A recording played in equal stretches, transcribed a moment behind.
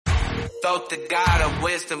Thoth, the God of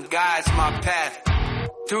wisdom, guides my path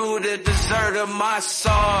through the desert of my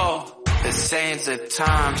soul. The sands of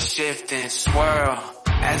time shift and swirl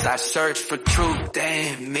as I search for truth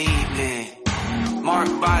and meaning.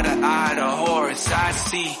 Marked by the eye of Horus, I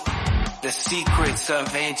see the secrets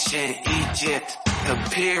of ancient Egypt. The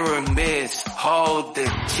pyramids hold the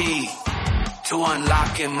key to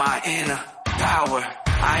unlocking my inner power.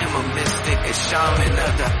 I am a mystic, a shaman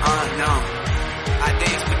of the unknown. I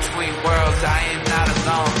dance between worlds, I am not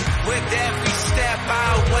alone. With every step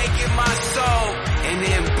I awaken my soul and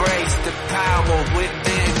embrace the power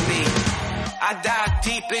within me. I dive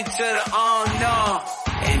deep into the unknown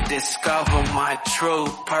and discover my true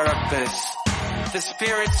purpose. The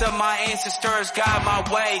spirits of my ancestors guide my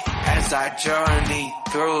way as I journey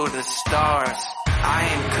through the stars. I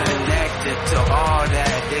am connected to all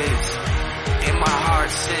that is, and my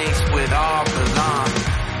heart sings with all belong.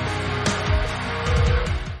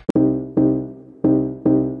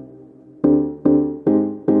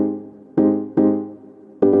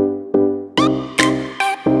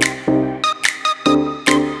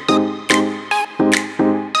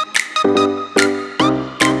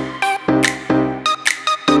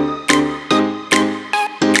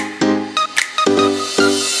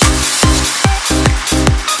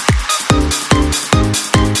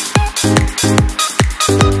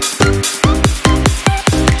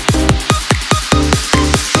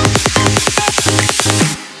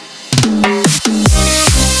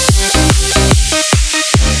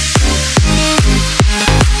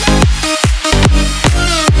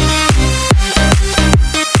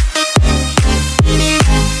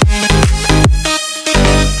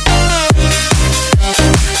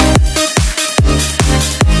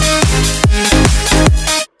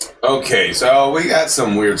 Okay, so we got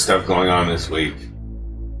some weird stuff going on this week.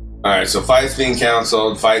 Alright, so fights being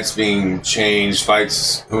canceled, fights being changed,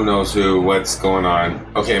 fights who knows who, what's going on.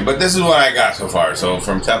 Okay, but this is what I got so far. So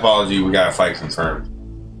from Topology, we got a fight confirmed.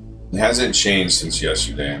 It hasn't changed since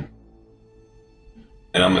yesterday.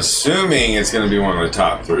 And I'm assuming it's going to be one of the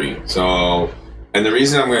top three. So, and the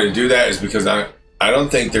reason I'm going to do that is because I don't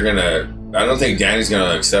think Danny's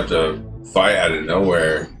going to accept a fight out of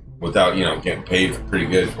nowhere without, you know, getting paid pretty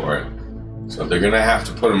good for it. So they're gonna have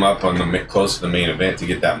to put him up on the close to the main event to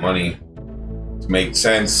get that money to make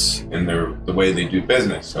sense in the way they do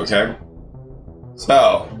business. Okay,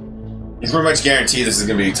 so he's pretty much guaranteed this is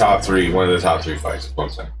gonna be top three, one of the top three fights. Is what I'm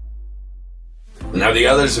saying. Now the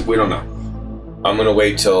others, we don't know. I'm gonna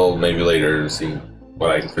wait till maybe later to see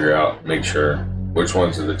what I can figure out, make sure which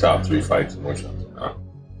ones are the top three fights and which ones are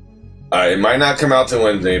not. It might not come out till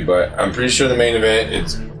Wednesday, but I'm pretty sure the main event,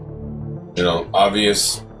 it's, you know,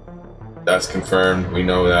 obvious. That's confirmed. We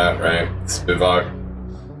know that, right? Spivak.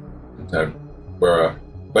 Okay.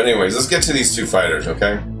 But anyways, let's get to these two fighters,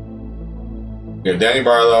 okay? We have Danny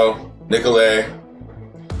Barlow, Nikolay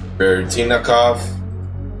Veretennikov.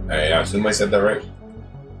 Hey, I assume I said that right.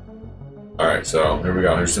 Alright, so here we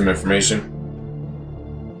go. Here's some information.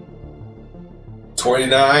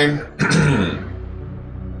 29.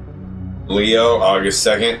 Leo, August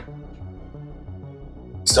 2nd.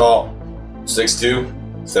 He's tall. 6'2".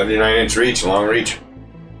 79-inch reach, long reach.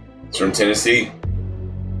 It's from Tennessee.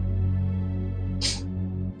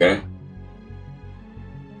 Okay.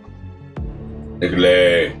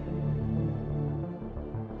 Nikolay.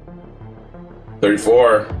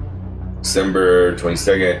 34. December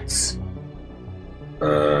 22nd.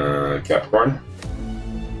 Capricorn.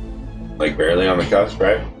 Like barely on the cusp,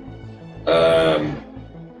 right?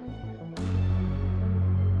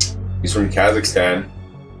 He's from Kazakhstan.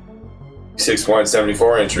 6'1",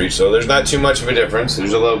 74-inch reach, so there's not too much of a difference.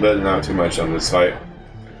 There's a little bit, not too much on this fight.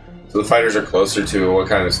 So the fighters are closer to what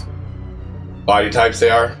kind of body types they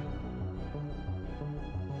are.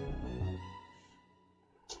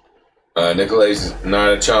 Nikolay's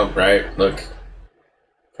not a chump, right? Look.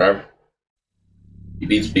 Okay. He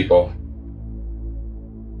beats people.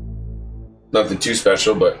 Nothing too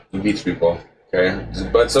special, but he beats people. Okay?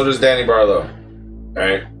 But so does Danny Barlow.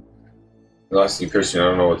 Alright? Lost to Christian, I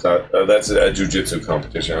don't know what's that. That's a jiu-jitsu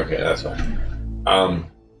competition. Okay, that's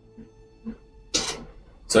fine.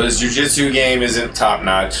 So this jiu-jitsu game isn't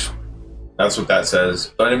top-notch. That's what that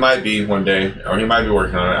says. But it might be one day. Or he might be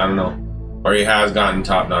working on it. I don't know. Or he has gotten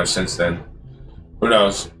top-notch since then. Who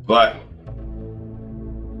knows? But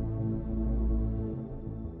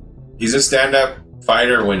he's a stand-up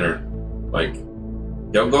fighter winner. Like,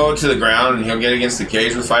 he'll go to the ground and he'll get against the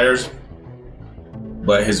cage with fighters.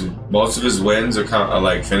 But most of his wins are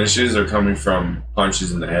like finishes are coming from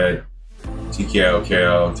punches in the head, TKO,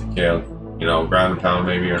 KO, TKO, you know, ground and pound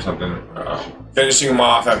maybe or something. Finishing him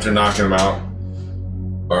off after knocking him out,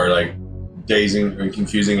 or like dazing and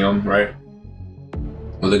confusing him, right?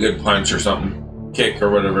 With a good punch or something, kick or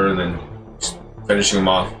whatever, and then just finishing him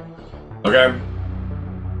off. Okay.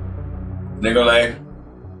 Nikolay.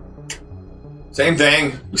 Same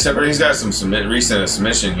thing, except for he's got some recent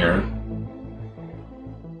submission here.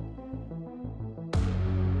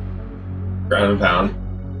 Ground and pound.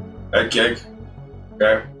 Head kick.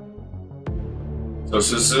 Okay. So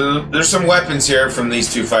there's some weapons here from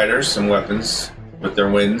these two fighters. Some weapons with their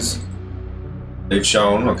wins. They've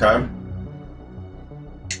shown, okay?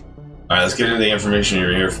 Alright, let's get into the information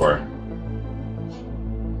you're here for.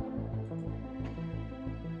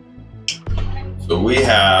 So we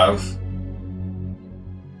have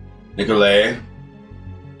Nikolay.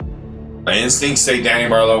 My instincts say Danny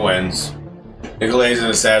Barlow wins. Nikolay's in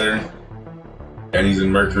a Saturn. And he's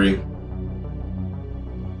in Mercury.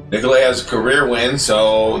 Nikolay has a career win,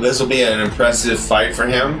 so this will be an impressive fight for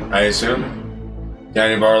him, I assume.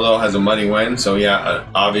 Danny Barlow has a money win, so yeah, an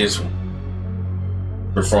obvious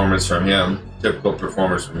performance from him. Typical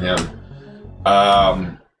performance from him.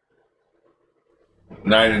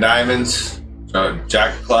 Nine of diamonds, so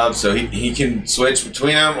jack of clubs, so he can switch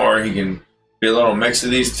between them, or he can be a little mix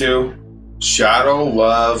of these two. Shadow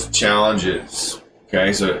Love challenges.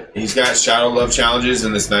 Okay, so he's got Shadow Love challenges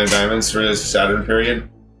in this 9 of diamonds for this Saturn period.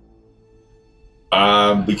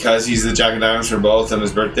 Because he's the Jack of Diamonds for both on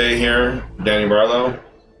his birthday here, Danny Barlow,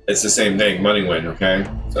 it's the same thing, money win, okay?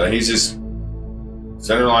 So he's just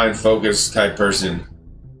centerline focused type person.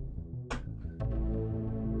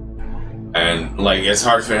 And like, it's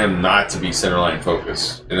hard for him not to be centerline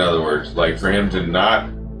focused. In other words, like for him to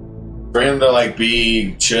like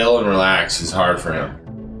be chill and relax is hard for him.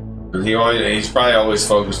 Because he's probably always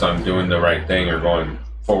focused on doing the right thing or going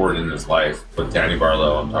forward in his life. With Danny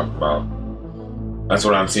Barlow, I'm talking about. That's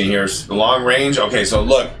what I'm seeing here. Long range. Okay, so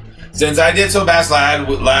look, since I did so bad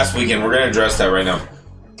last weekend, we're gonna address that right now.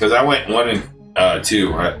 Because I went 1 and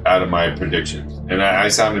 2 out of my predictions, and I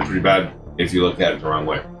sounded pretty bad if you looked at it the wrong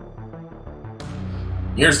way.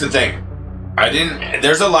 Here's the thing.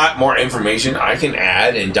 There's a lot more information I can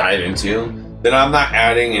add and dive into that I'm not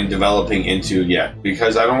adding and developing into yet,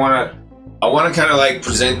 because I want to kind of like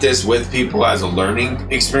present this with people as a learning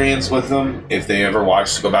experience with them. If they ever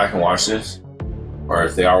go back and watch this, or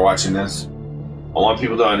if they are watching this, I want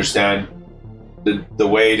people to understand the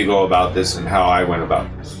way to go about this and how I went about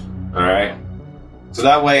this. All right. So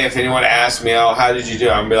that way, if anyone asks me, "Oh, how did you do?"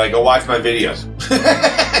 I'm gonna be like, "Go watch my videos."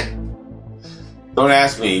 Don't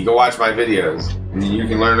ask me. Go watch my videos, and you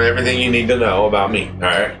can learn everything you need to know about me. All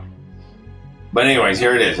right. But anyways,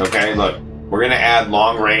 here it is. Okay, look, we're gonna add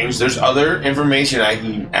long range. There's other information I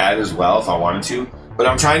can add as well if I wanted to, but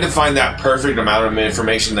I'm trying to find that perfect amount of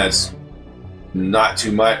information that's not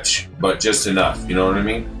too much, but just enough. You know what I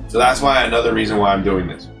mean? So that's why another reason why I'm doing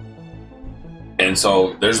this. And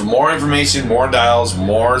so there's more information, more dials,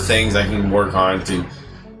 more things I can work on to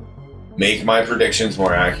make my predictions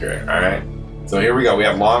more accurate. All right. So here we go. We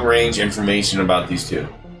have long range information about these two.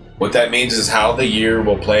 What that means is how the year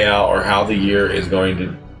will play out, or how the year is going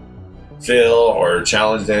to feel or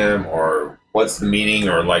challenge them, or what's the meaning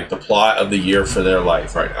or like the plot of the year for their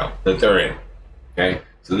life right now that they're in. Okay.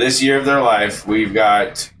 So this year of their life, we've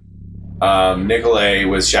got Nikolay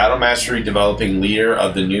with Shadow Mastery developing leader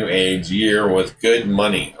of the new age year with good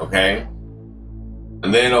money. Okay.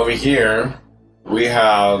 And then over here, we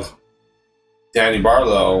have Danny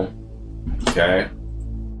Barlow. Okay.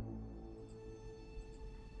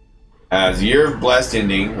 As year of blessed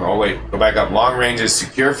ending. Oh wait, go back up. Long range is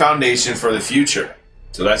secure foundation for the future.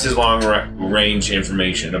 So that's his long range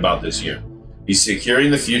information about this year. He's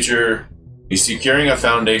securing the future. He's securing a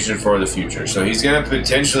foundation for the future. So he's going to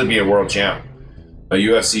potentially be a world champ, a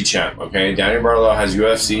UFC champ. Okay, Danny Barlow has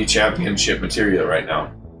UFC championship material right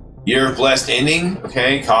now. Year of blessed ending.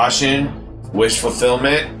 Okay, caution, wish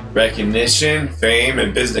fulfillment, recognition, fame,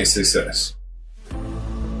 and business success.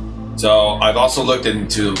 So I've also looked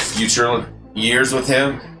into future years with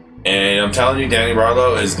him, and I'm telling you, Danny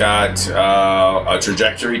Barlow has got a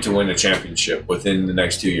trajectory to win a championship within the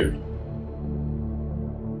next 2 years.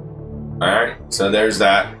 All right, so there's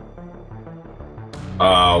that.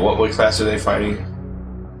 What weight class are they fighting?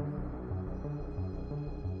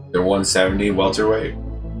 They're 170 welterweight.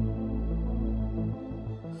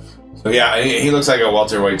 So yeah, he looks like a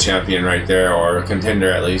welterweight champion right there, or a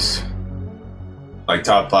contender at least. Like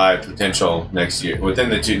top 5 potential next year, within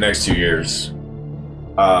the next 2 years.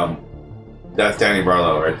 That's Danny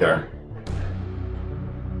Barlow right there.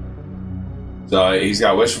 So he's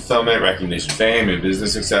got wish fulfillment, recognition, fame, and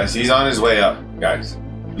business success. He's on his way up, guys.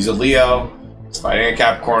 He's a Leo. He's fighting a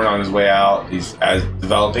Capricorn on his way out. He's as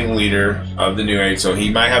developing leader of the New Age, so he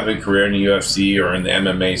might have a career in the UFC or in the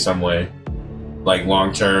MMA some way, like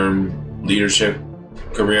long-term leadership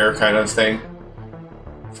career kind of thing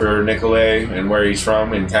for Nikolay and where he's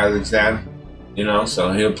from in Kazakhstan. You know,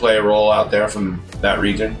 so he'll play a role out there from that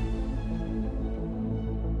region,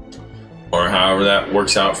 or however that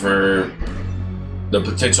works out for the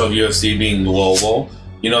potential of UFC being global.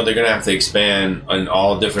 You know, they're gonna have to expand in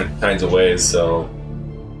all different kinds of ways. So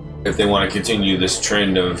if they want to continue this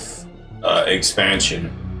trend of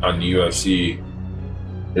expansion on the UFC,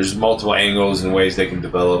 there's multiple angles and ways they can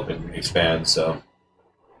develop and expand. So,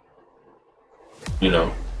 you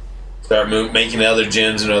know, start making other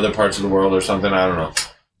gyms in other parts of the world or something. I don't know.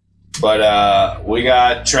 But we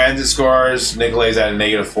got transit scores. Nikolay's at a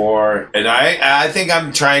 -4, and I think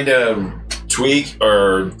I'm trying to tweak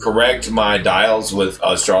or correct my dials with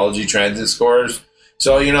astrology transit scores.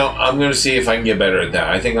 So, you know, I'm going to see if I can get better at that.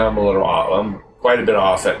 I think I'm a little off. I'm quite a bit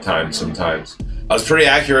off at times sometimes. I was pretty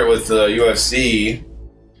accurate with the UFC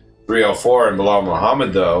 304 and Bilal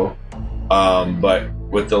Muhammad though. But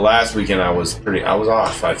with the last weekend, I was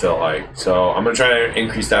off, I felt like. So I'm going to try to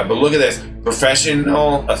increase that. But look at this.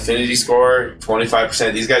 Professional affinity score,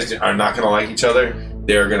 25%. These guys are not going to like each other.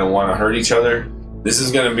 They're going to want to hurt each other. This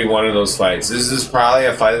is going to be one of those fights. This is probably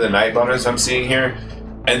a fight of the night bonus I'm seeing here.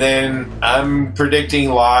 And then I'm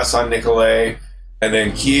predicting loss on Nikolay. And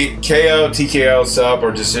then KO, TKO, sub,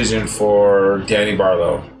 or decision for Danny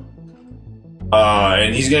Barlow.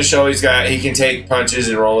 And he's going to show he can take punches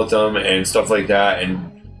and roll with them and stuff like that.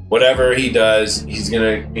 And whatever he does, he's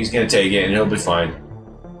gonna take it and he'll be fine.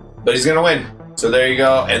 But he's going to win. So there you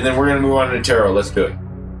go. And then we're going to move on to tarot. Let's do it.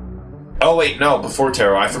 Oh, wait. No, before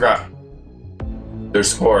tarot. I forgot. Their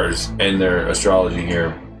scores and their astrology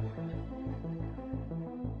here.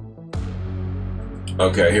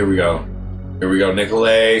 Okay, here we go. Here we go,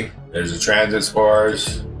 Nikolay. There's the transit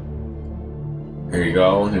scores. Here you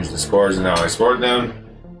go. Here's the scores, and now I scored them.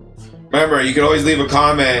 Remember, you can always leave a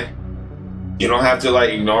comment. You don't have to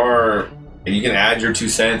like ignore. And you can add your 2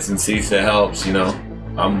 cents and see if it helps. You know,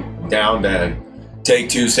 I'm down to take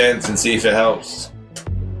 2 cents and see if it helps.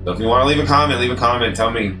 So if you want to leave a comment, leave a comment. Tell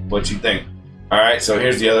me what you think. All right, so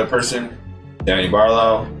here's the other person, Danny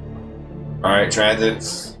Barlow. All right,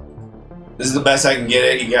 transits. This is the best I can get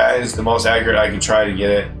it, you guys. The most accurate I can try to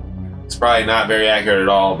get it. It's probably not very accurate at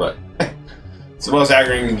all, but it's the most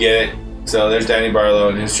accurate you can get it. So there's Danny Barlow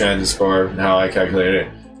and his transit score and how I calculate it.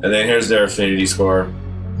 And then here's their affinity score.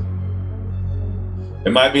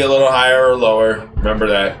 It might be a little higher or lower. Remember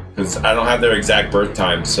that, because I don't have their exact birth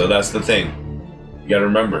time. So that's the thing. You got to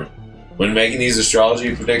remember. When making these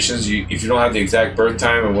astrology predictions, if you don't have the exact birth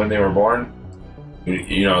time and when they were born,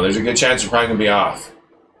 you know, there's a good chance you're probably going to be off.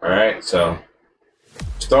 All right, so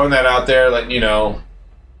just throwing that out there, letting you know,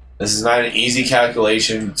 this is not an easy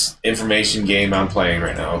calculation information game I'm playing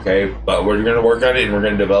right now, okay? But we're going to work on it and we're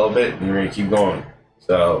going to develop it and we're going to keep going.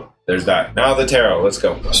 So there's that. Now the tarot, let's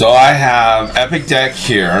go. So I have Epic Deck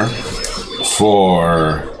here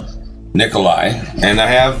for Nikolay, and I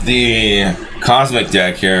have the Cosmic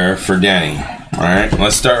Deck here for Danny. All right,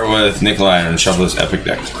 let's start with Nikolay and shuffle this Epic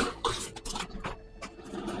Deck.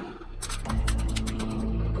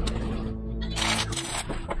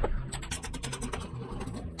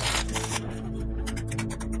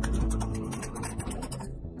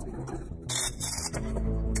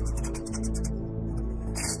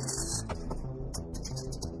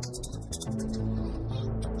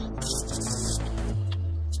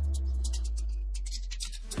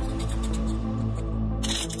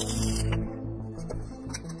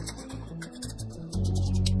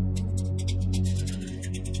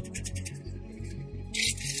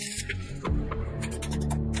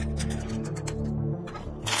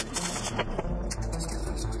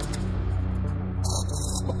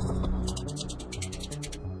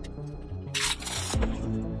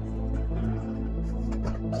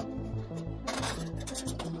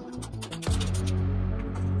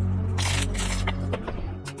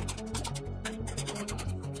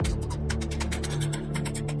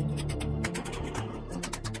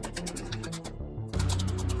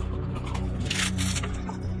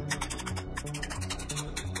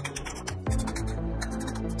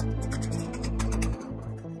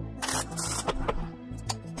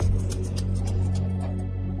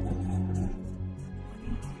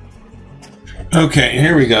 Okay,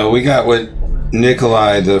 here we go. We got what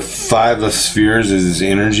Nikolay, the 5 of spheres, is his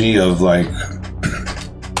energy of like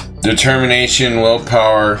determination,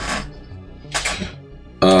 willpower,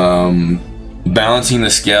 balancing the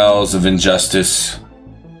scales of injustice,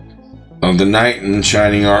 know, the knight in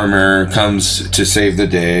shining armor comes to save the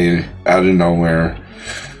day out of nowhere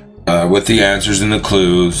with the answers and the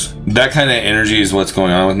clues. That kind of energy is what's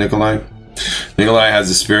going on with Nikolay. Nikolay has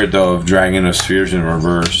the spirit, though, of Dragon of Spheres in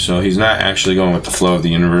reverse, so he's not actually going with the flow of the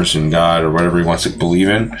universe and God or whatever he wants to believe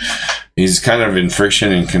in. He's kind of in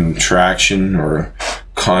friction and contraction or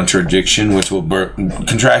contradiction, which will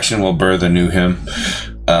contraction will birth a new him.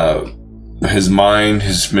 His mind,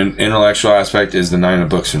 his intellectual aspect is the Nine of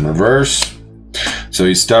Books in reverse. So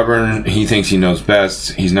he's stubborn. He thinks he knows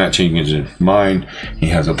best. He's not changing his mind. He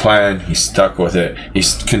has a plan. He's stuck with it.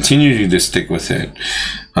 He's continuing to stick with it.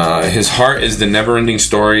 His heart is the never-ending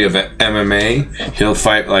story of MMA. He'll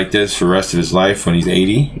fight like this for the rest of his life when he's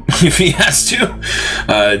 80, if he has to.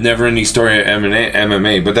 Never-ending story of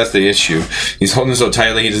MMA, but that's the issue. He's holding so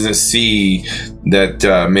tightly, he doesn't see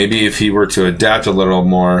that maybe if he were to adapt a little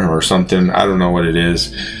more or something, I don't know what it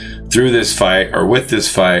is, through this fight or with this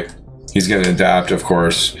fight, he's going to adapt, of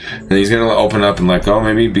course, and he's going to open up and let go,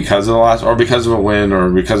 maybe because of the loss or because of a win or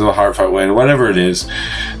because of a hard fight win, whatever it is.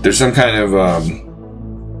 There's some kind of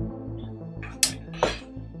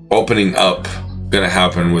opening up going to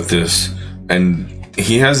happen with this, and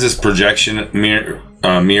he has this projection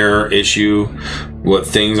mirror issue. What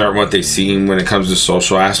things aren't what they seem when it comes to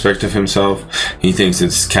social aspect of himself. He thinks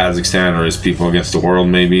it's Kazakhstan or his people against the world,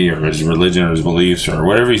 maybe, or his religion or his beliefs or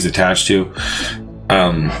whatever he's attached to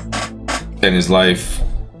in his life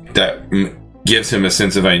that gives him a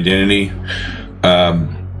sense of identity.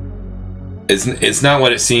 It's not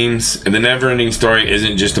what it seems. The never-ending story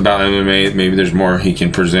isn't just about MMA. Maybe there's more he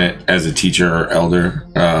can present as a teacher or elder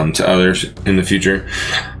to others in the future.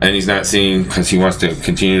 And he's not seeing because he wants to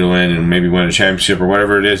continue to win and maybe win a championship or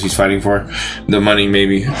whatever it is he's fighting for. The money,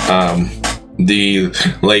 maybe.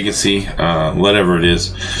 The legacy, whatever it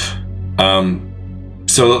is.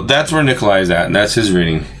 So that's where Nikolay is at, and that's his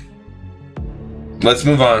reading. Let's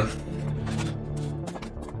move on.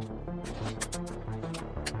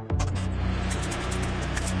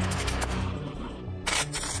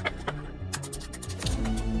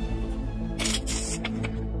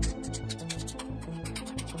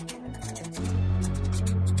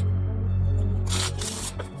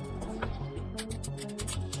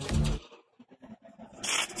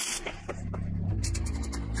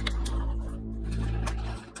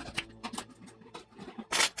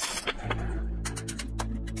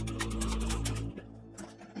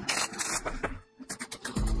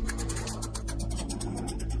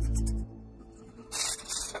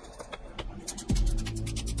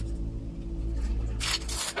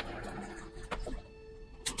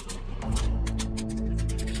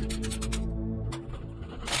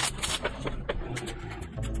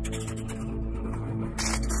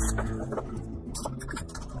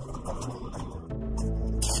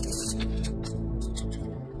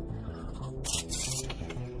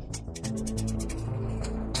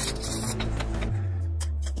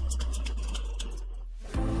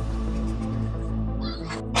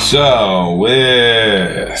 So,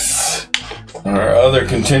 with our other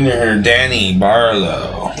contender here, Danny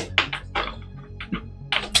Barlow,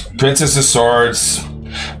 Princess of Swords.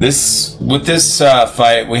 With this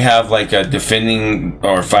fight, we have like a defending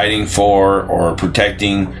or fighting for or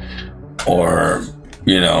protecting, or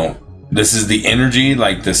this is the energy,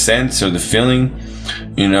 like the sense or the feeling.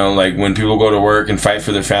 Like when people go to work and fight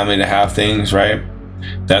for their family to have things, right?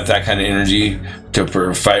 That's that kind of energy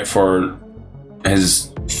to fight for his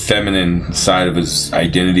feminine side of his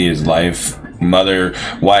identity, his life, mother,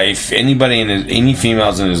 wife, any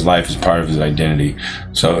females in his life is part of his identity.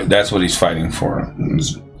 So that's what he's fighting for.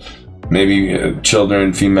 Maybe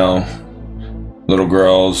children, female, little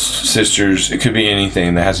girls, sisters. It could be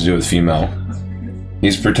anything that has to do with female.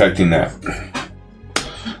 He's protecting that.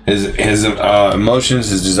 His emotions,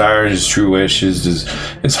 his desires, his true wishes,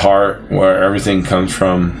 his heart, where everything comes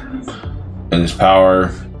from, and his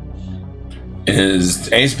power.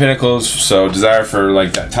 His Ace of Pentacles, so desire for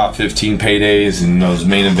like that top 15 paydays and those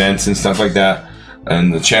main events and stuff like that,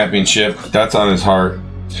 and the championship, that's on his heart.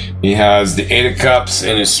 He has the Eight of Cups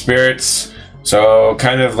in his spirits, so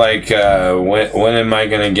kind of like when am I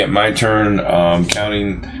gonna get my turn,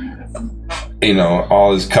 counting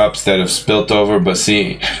all his cups that have spilt over, but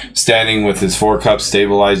standing with his 4 cups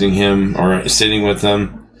stabilizing him or sitting with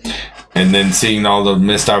them, and then seeing all the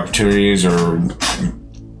missed opportunities or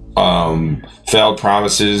failed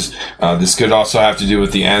promises. This could also have to do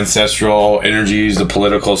with the ancestral energies, the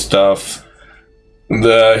political stuff,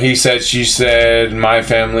 the he said, she said, my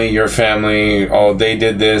family, your family, oh, they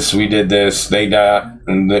did this, we did this, they got,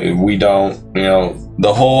 and we don't,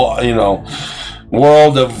 the whole,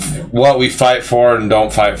 world of what we fight for and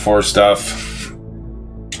don't fight for stuff.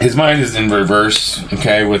 his mind is in reverse,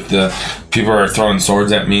 okay, with the people are throwing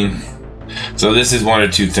swords at me. So this is one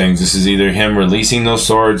of two things. This is either him releasing those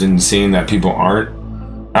swords and seeing that people aren't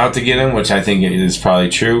out to get him, which I think is probably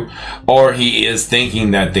true, or he is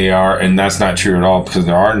thinking that they are, and that's not true at all, because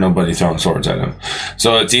there are nobody throwing swords at him.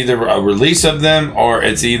 So it's either a release of them, or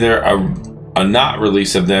it's either a not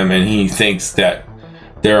release of them, and he thinks that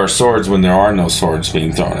there are swords when there are no swords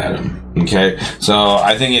being thrown at him. Okay, so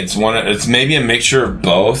I think it's maybe a mixture of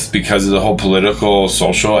both, because of the whole political,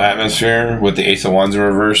 social atmosphere with the Ace of Wands in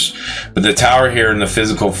reverse. But the Tower here in the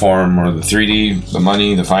physical form, or the 3D, the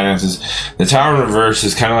money, the finances, the Tower in reverse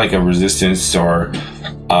is kind of like a resistance, or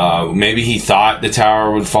maybe he thought the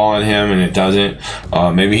Tower would fall on him and it doesn't.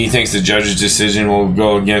 Maybe he thinks the judge's decision will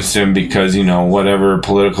go against him because, you know, whatever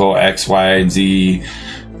political X, Y, and Z,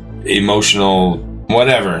 emotional,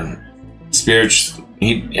 whatever, spiritual.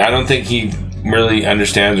 I don't think he really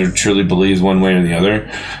understands or truly believes one way or the other.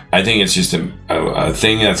 I think it's just a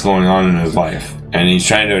thing that's going on in his life, and he's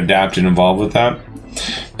trying to adapt and evolve with that.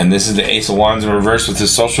 And this is the Ace of Wands in reverse with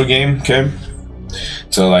his social game, okay?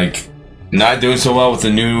 So, like, not doing so well with the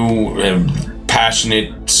new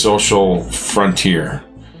passionate social frontier,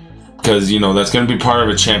 because, you know, that's going to be part of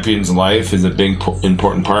a champion's life, is a big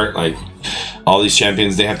important part. Like, all these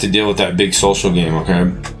champions, they have to deal with that big social game,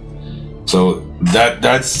 okay? So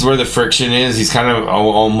that's where the friction is. He's kind of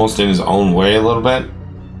almost in his own way a little bit,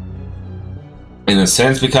 in a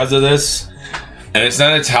sense, because of this. And it's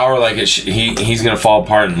not a tower like he's gonna fall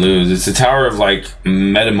apart and lose. It's a tower of like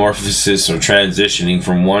metamorphosis or transitioning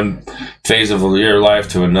from one phase of your life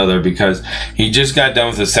to another, because he just got done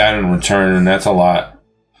with the Saturn return, and that's a lot.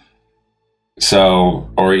 So,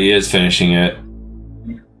 or he is finishing it.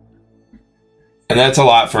 And that's a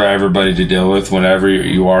lot for everybody to deal with, whatever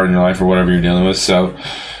you are in your life or whatever you're dealing with. So,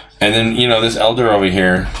 and then, you know, this elder over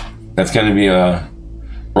here, that's going to be a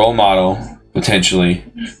role model, potentially,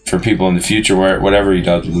 for people in the future, whatever he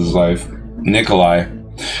does with his life. Nikolay.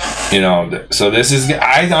 You know, so this is,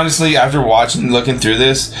 I honestly, after looking through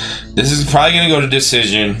this is probably going to go to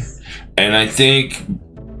decision. And I think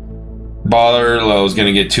Barlow is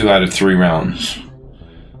going to get 2 out of 3 rounds.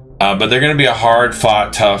 But they're going to be a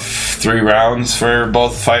hard-fought, tough 3 rounds for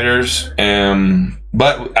both fighters.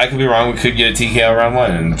 But I could be wrong. We could get a TKO round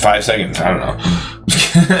 1 in 5 seconds. I don't know.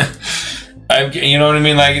 You know what I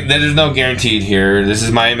mean? Like, there's no guaranteed here. This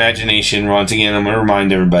is my imagination. Once again, I'm going to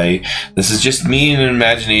remind everybody, this is just me and an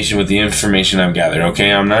imagination with the information I've gathered,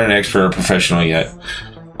 okay? I'm not an expert or professional yet.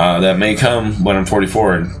 That may come when I'm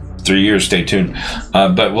 44 in 3 years. Stay tuned.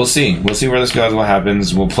 But we'll see. We'll see where this goes, what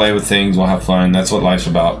happens. We'll play with things. We'll have fun. That's what life's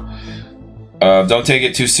about. Don't take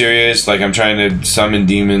it too serious, like I'm trying to summon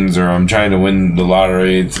demons or I'm trying to win the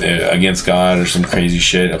lottery against God or some crazy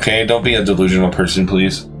shit, okay? Don't be a delusional person,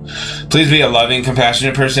 please. Please be a loving,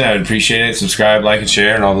 compassionate person. I would appreciate it. Subscribe, like, and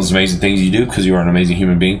share, and all those amazing things you do, because you are an amazing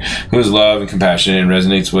human being who is loved and compassionate and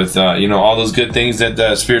resonates with, you know, all those good things that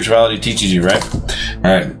spirituality teaches you, right? All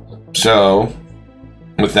right. So,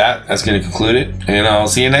 with that, that's going to conclude it, and I'll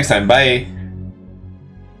see you next time. Bye.